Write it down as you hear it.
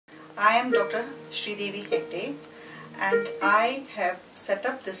I am Dr. Sridevi Hegde and I have set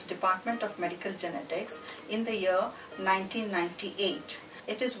up this Department of Medical Genetics in the year 1998.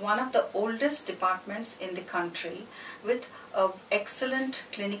 It is one of the oldest departments in the country with excellent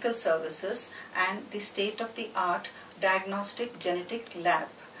clinical services and the state-of-the-art diagnostic genetic lab.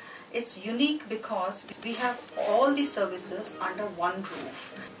 It's unique because we have all the services under one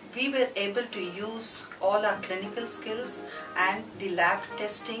roof. We were able to use all our clinical skills and the lab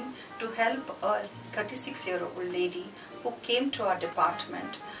testing to help a 36-year-old lady who came to our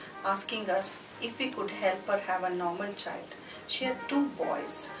department asking us if we could help her have a normal child. She had two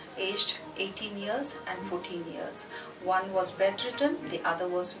boys aged 18 years and 14 years. One was bedridden, the other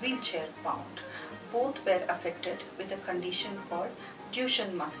was wheelchair bound. Both were affected with a condition called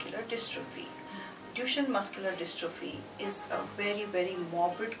Duchenne Muscular Dystrophy. Duchenne Muscular Dystrophy is a very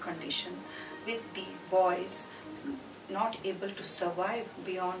morbid condition with the boys not able to survive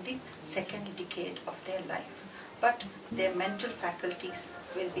beyond the second decade of their life. But their mental faculties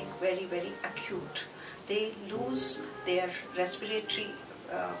will be very acute. They lose their respiratory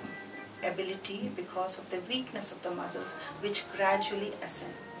ability because of the weakness of the muscles, which gradually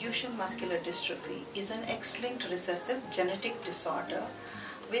ascend. Duchenne muscular dystrophy is an X-linked recessive genetic disorder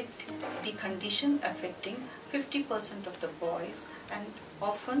with the condition affecting 50% of the boys, and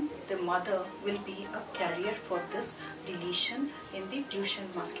often the mother will be a carrier for this deletion in the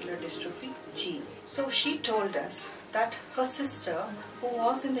Duchenne muscular dystrophy gene. So she told us that her sister, who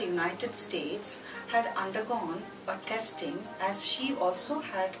was in the United States, had undergone a testing as she also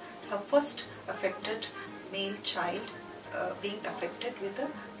had her first affected male child being affected with the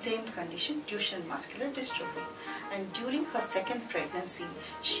same condition, Duchenne muscular dystrophy. And during her second pregnancy,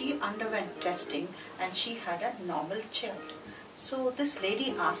 she underwent testing and she had a normal child. So this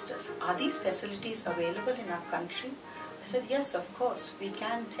lady asked us, are these facilities available in our country? I said, yes, of course, we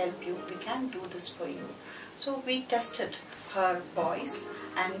can help you, we can do this for you. So we tested her boys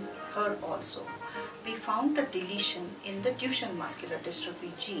and her also. We found the deletion in the Duchenne muscular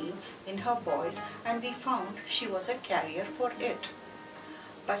dystrophy gene in her boys, and we found she was a carrier for it.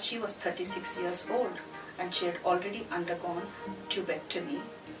 But she was 36 years old and she had already undergone tubectomy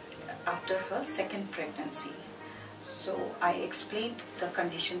after her second pregnancy. So I explained the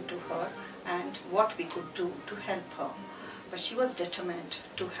condition to her and what we could do to help her. But she was determined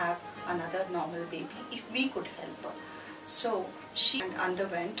to have another normal baby if we could help her. So she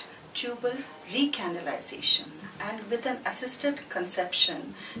underwent tubal recanalization, and with an assisted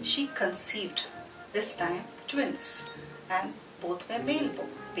conception she conceived, this time twins, and both were male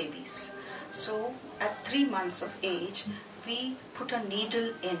babies. So at 3 months of age we put a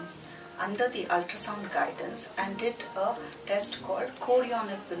needle in under the ultrasound guidance and did a test called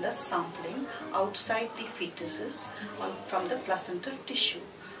chorionic villus sampling outside the fetuses from the placental tissue.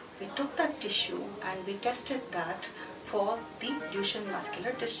 We took that tissue and we tested that for the Duchenne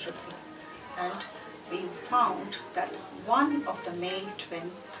muscular dystrophy, and we found that one of the male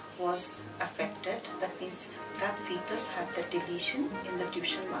twin was affected. That means that fetus had the deletion in the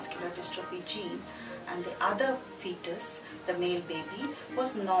Duchenne muscular dystrophy gene, and the other fetus, the male baby,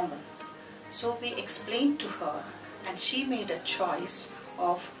 was normal. So we explained to her and she made a choice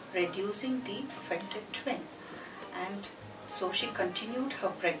of reducing the affected twin, and so she continued her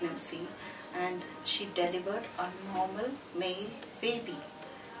pregnancy and she delivered a normal male baby.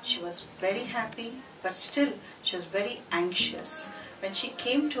 She was very happy, but still she was very anxious. When she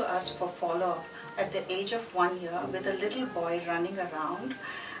came to us for follow-up at the age of 1 year with a little boy running around,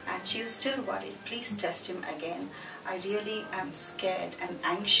 and she was still worried, please test him again. I really am scared and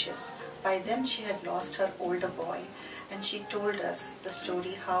anxious. By then she had lost her older boy, and she told us the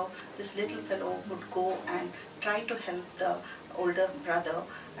story how this little fellow would go and try to help the older brother,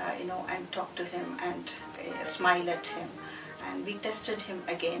 and talk to him and smile at him. And we tested him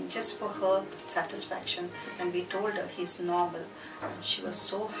again just for her satisfaction, and we told her he's normal, and she was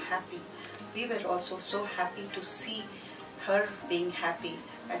so happy. We were also so happy to see her being happy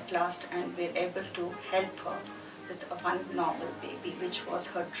at last, and we're able to help her with one normal baby, which was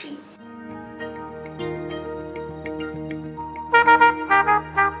her dream.